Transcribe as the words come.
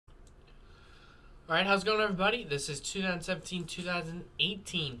Alright, how's it going, everybody? This is 2017-2018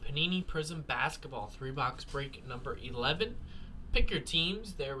 Panini Prizm Basketball 3-box break number 11. Pick your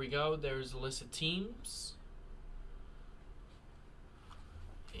teams. There we go. There's a list of teams.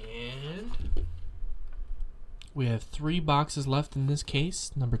 And we have 3 boxes left in this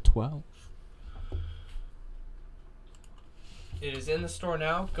case, number 12. It is in the store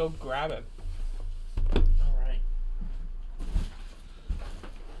now. Go grab it. Alright.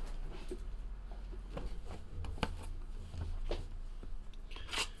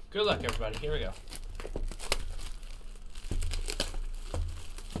 Good luck, everybody. Here we go.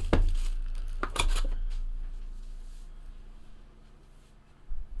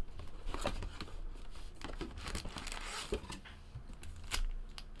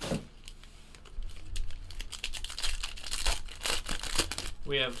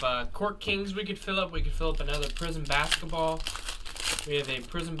 We have Court Kings we could fill up. We could fill up another Prizm Basketball. We have a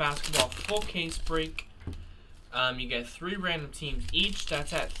Prizm Basketball full case break. You get 3 random teams each.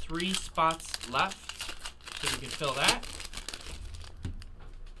 That's at 3 spots left. So we can fill that.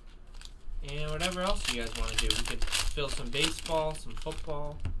 And whatever else you guys want to do. We could fill some baseball, some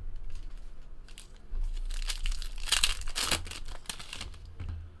football.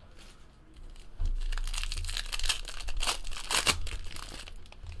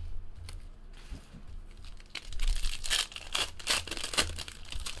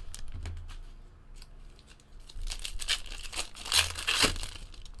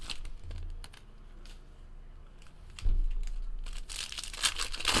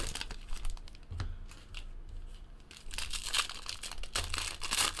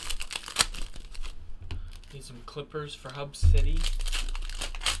 Need some Clippers for Hub City.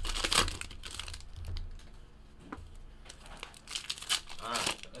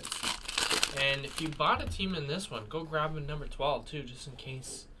 Alright, let's see. And if you bought a team in this one, go grab a number 12 too, just in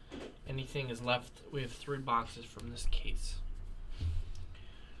case anything is left. We have 3 boxes from this case.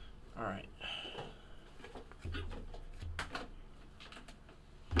 Alright.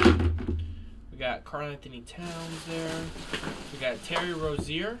 We got Karl Anthony Towns there. We got Terry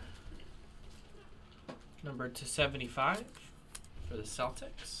Rozier, number /75 for the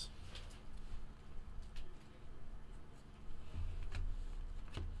Celtics.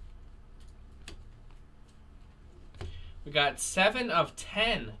 We got 7 of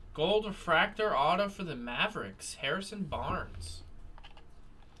 10 gold refractor auto for the Mavericks, Harrison Barnes.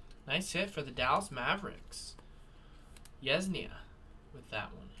 Nice hit for the Dallas Mavericks. Yesnia with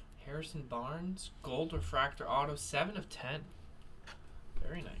that one. Harrison Barnes, gold refractor auto, 7 of 10.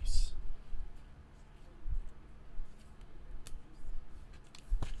 Very nice.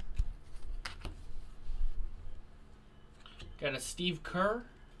 Got a Steve Kerr,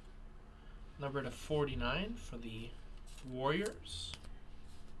 number /49 for the Warriors.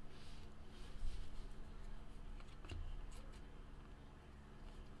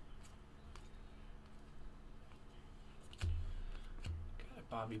 Got a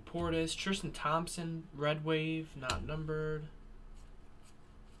Bobby Portis, Tristan Thompson, Red Wave, not numbered.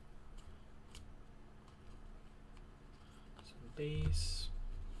 Some base.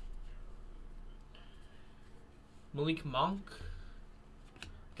 Malik Monk.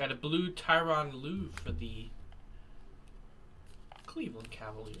 Got a blue Tyronn Lue for the Cleveland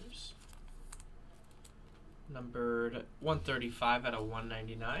Cavaliers. Numbered 135 out of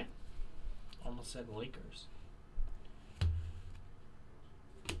 199. Almost said Lakers.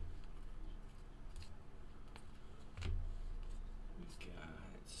 We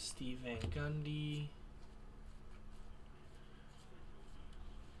got Steve Van Gundy.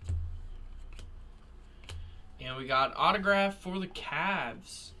 And we got autograph for the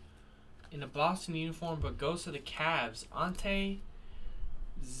Cavs in a Boston uniform, but goes to the Cavs. Ante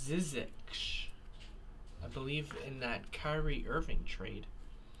Zizic, I believe, in that Kyrie Irving trade.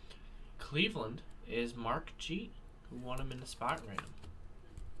 Cleveland is Mark G, who won him in the spot random.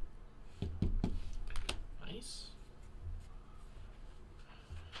 Nice.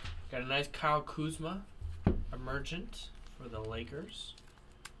 Got a nice Kyle Kuzma emergent for the Lakers.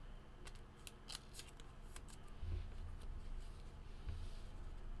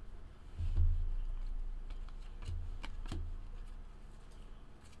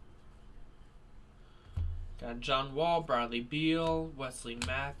 Got John Wall, Bradley Beal, Wesley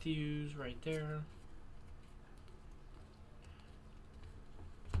Matthews right there.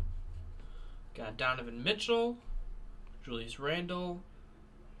 Got Donovan Mitchell, Julius Randle,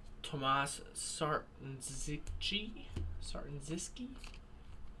 Tomas Sarnziski.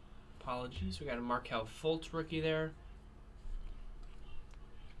 Apologies. We got a Markelle Fultz rookie there.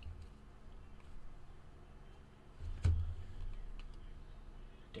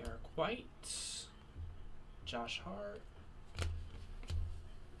 Derek White. Josh Hart.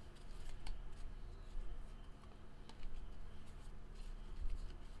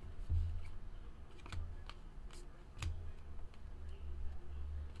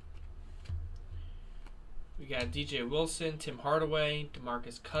 We got DJ Wilson, Tim Hardaway,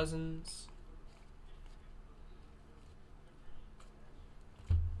 DeMarcus Cousins.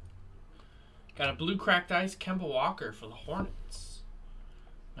 Got a blue cracked ice, Kemba Walker for the Hornets.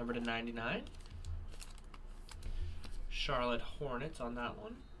 Number /99. Charlotte Hornets on that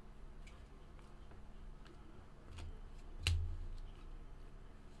one.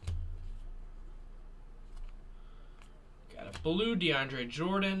 Got a blue DeAndre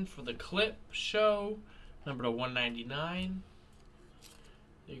Jordan for the Clip Show. Number /199.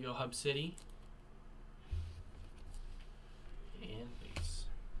 There you go, Hub City. And base.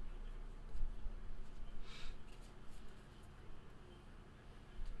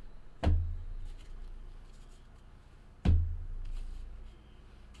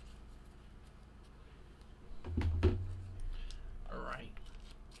 All right.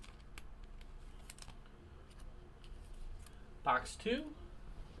 Box 2.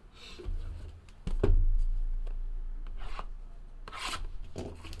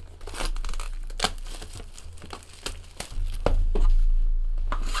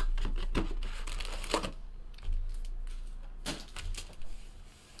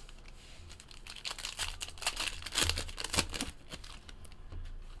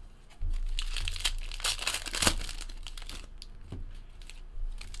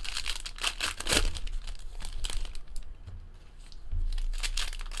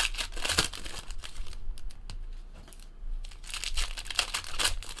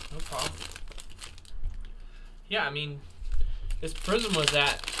 No problem. Yeah, I mean, this Prizm was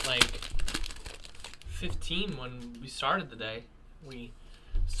at like 15 when we started the day. We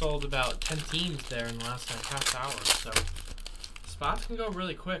sold about 10 teams there in the last half hour, so spots can go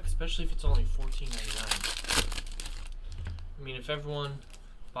really quick, especially if it's only $14.99. I mean, if everyone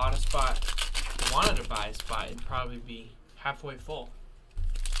bought a spot, wanted to buy a spot, it'd probably be halfway full.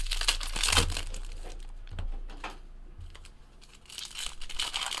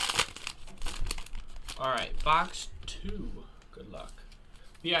 All right, box 2. Good luck.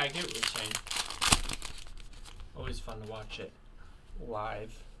 But yeah, I get what you're saying. Always fun to watch it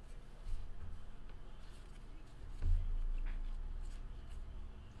live.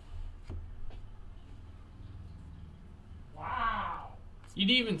 Wow. You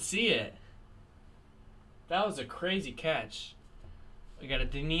didn't even see it. That was a crazy catch. We got a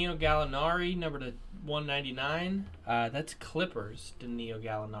Danilo Gallinari, number /199. That's Clippers, Danilo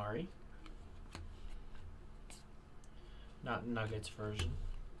Gallinari. Not Nuggets version.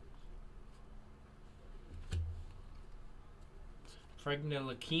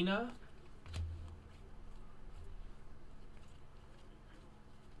 Fregna.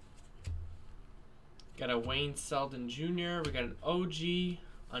 Got a Wayne Selden Jr. We got an OG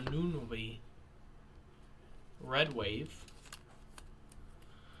Anunoby Red Wave.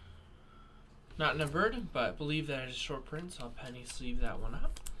 Not numbered, but I believe that is a short print, so I'll penny sleeve that one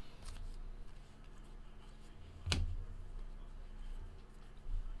up.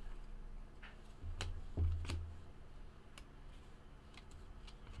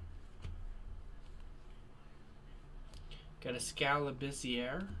 Got a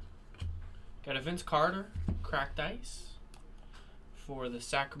Scalabissiere. Got a Vince Carter, cracked ice for the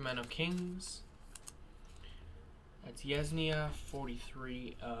Sacramento Kings. That's Yesnia,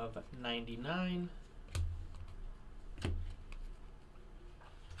 43 of 99.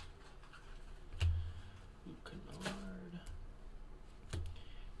 Kennard.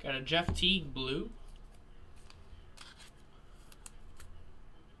 Got a Jeff Teague blue.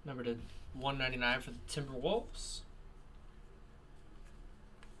 Number /199 for the Timberwolves.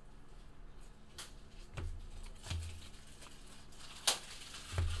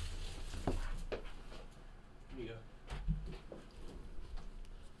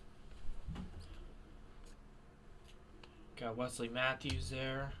 Got Wesley Matthews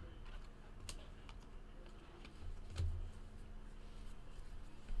there.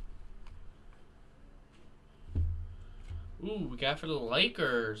 Ooh, we got for the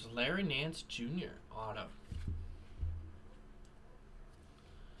Lakers, Larry Nance Jr. auto.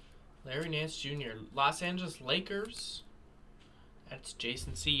 Larry Nance Jr. Los Angeles Lakers. That's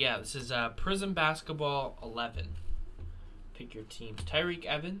Jason C. Yeah, this is Prizm Basketball 11. Pick your teams. Tyreek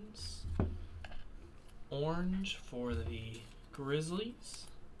Evans. Orange for the Grizzlies,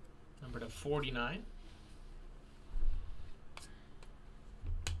 number /49.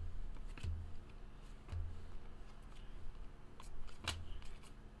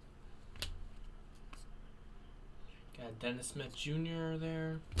 Got Dennis Smith Jr.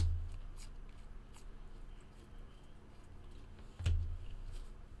 there.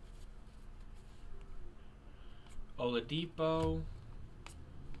 Oladipo.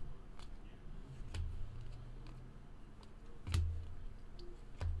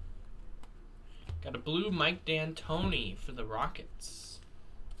 Got a blue Mike D'Antoni for the Rockets.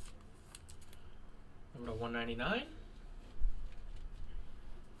 Number 199.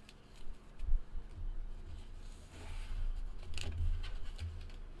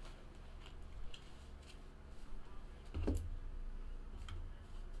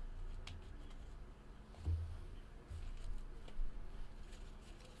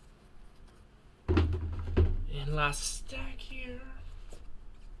 And last stack here.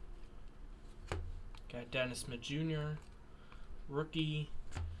 Got Dennis Smith Jr. rookie.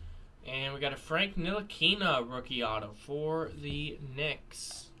 And we got a Frank Ntilikina rookie auto for the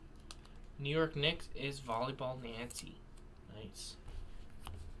Knicks. New York Knicks is Volleyball Nancy. Nice.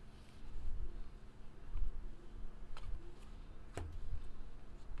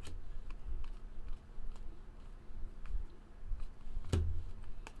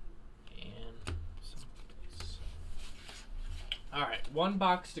 And some base. All right, one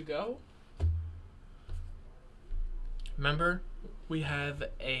box to go. Remember, we have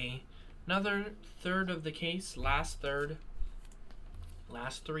another third of the case, last third,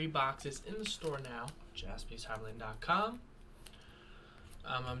 last 3 boxes in the store now, JaspysHighland.com.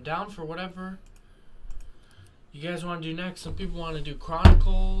 I'm down for whatever you guys want to do next. Some people want to do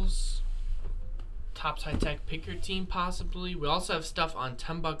Chronicles, Topps High Tech, pick your team possibly. We also have stuff on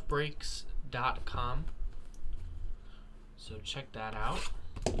 10buckbreaks.com, so check that out.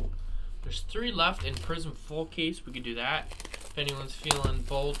 There's 3 left in Prizm full case. We could do that if anyone's feeling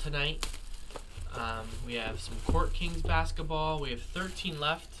bold tonight. We have some Court Kings basketball. We have 13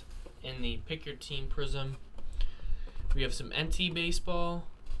 left in the Pick Your Team Prizm. We have some NT baseball.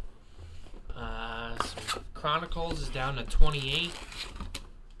 Some Chronicles is down to 28.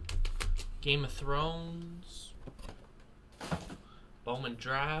 Game of Thrones. Bowman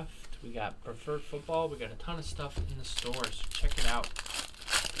Draft. We got Preferred Football. We got a ton of stuff in the store, so check it out.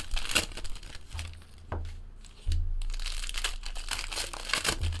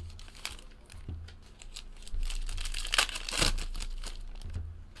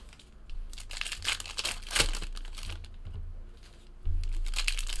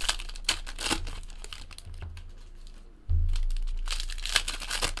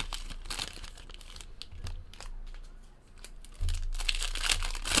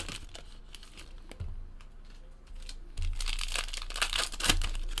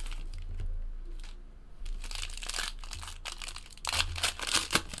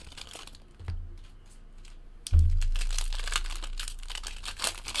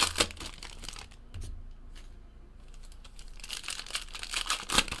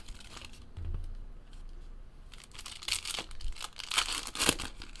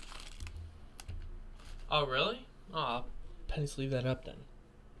 Oh, really? Oh, I'll just leave that up then.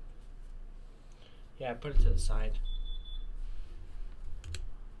 Yeah, I put it to the side.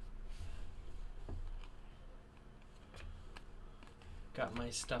 Got my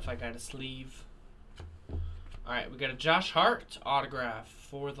stuff I gotta sleeve. Alright, we got a Josh Hart autograph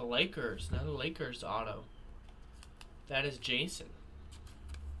for the Lakers. Another Lakers auto. That is Jason.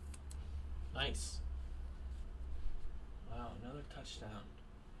 Nice. Wow, another touchdown.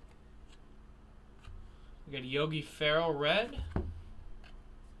 We got Yogi Ferrell red.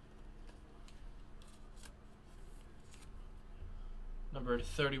 Number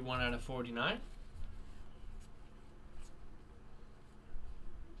 31 out of 49.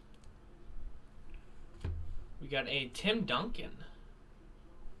 We got a Tim Duncan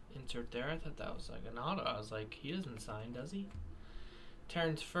insert there. I thought that was like an auto. I was like, he doesn't sign, does he?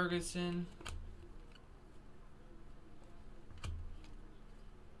 Terrence Ferguson.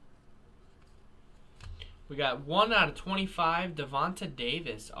 We got 1 out of 25, Devonta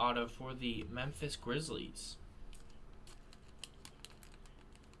Davis auto for the Memphis Grizzlies.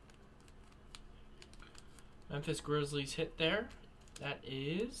 Memphis Grizzlies hit there. That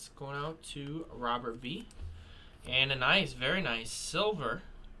is going out to Robert V. And a nice, very nice silver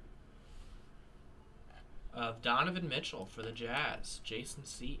of Donovan Mitchell for the Jazz. Jason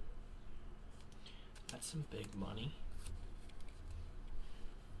C. That's some big money.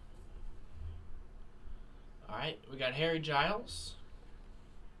 All right, we got Harry Giles.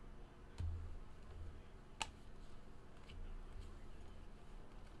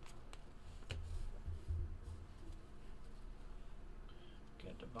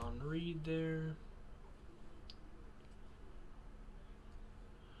 Got Devon Reed there.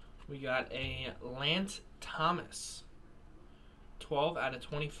 We got a Lance Thomas 12 out of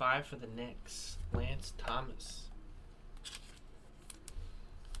 25 for the Knicks. Lance Thomas.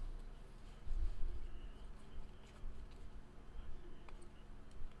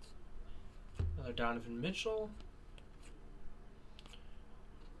 Another Donovan Mitchell.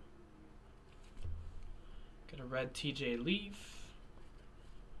 Got a red TJ Leaf.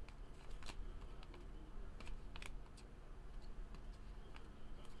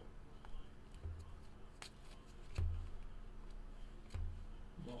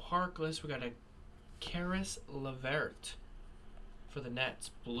 Harkless. We got a Karis LeVert for the Nets.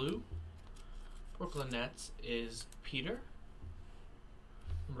 Blue. Brooklyn Nets is Peter.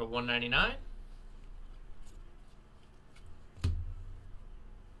 Number 199.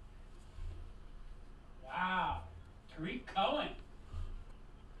 Wow. Tariq Cohen.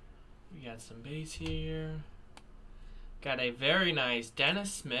 We got some base here. Got a very nice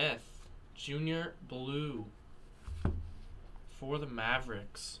Dennis Smith Jr. Blue for the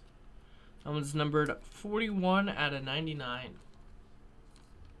Mavericks. That one's numbered 41 out of 99.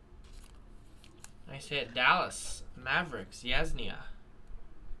 Nice hit. Dallas Mavericks, Yasnia.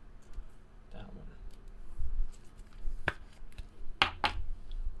 That one.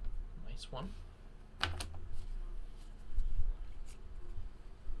 Nice one.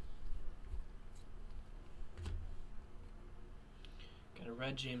 Got a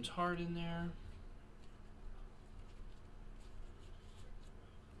red James Harden there.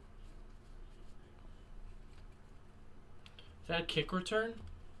 Is that a kick return?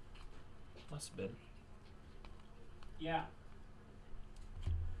 Must have been. Yeah.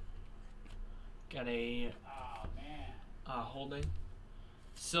 Got a Oh, man. holding.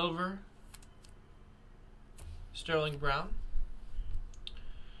 Silver. Sterling Brown.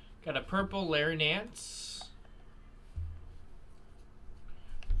 Got a purple Larry Nance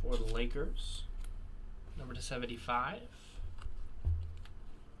for the Lakers. Number to 75.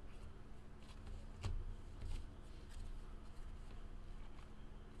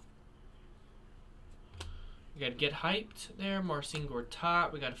 We got Get Hyped there, Marcin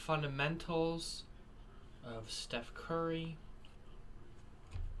Gortat. We got Fundamentals of Steph Curry.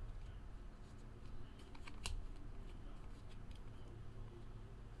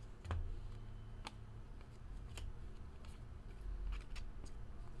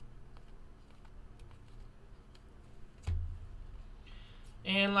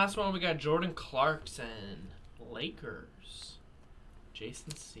 And last one, we got Jordan Clarkson, Lakers.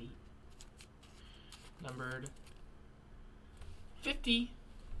 Jason C. Numbered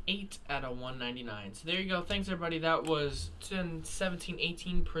 58 out of 199. So there you go. Thanks, everybody. That was 10, 17,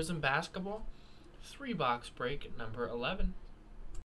 18 Prizm Basketball. 3-box break number 11.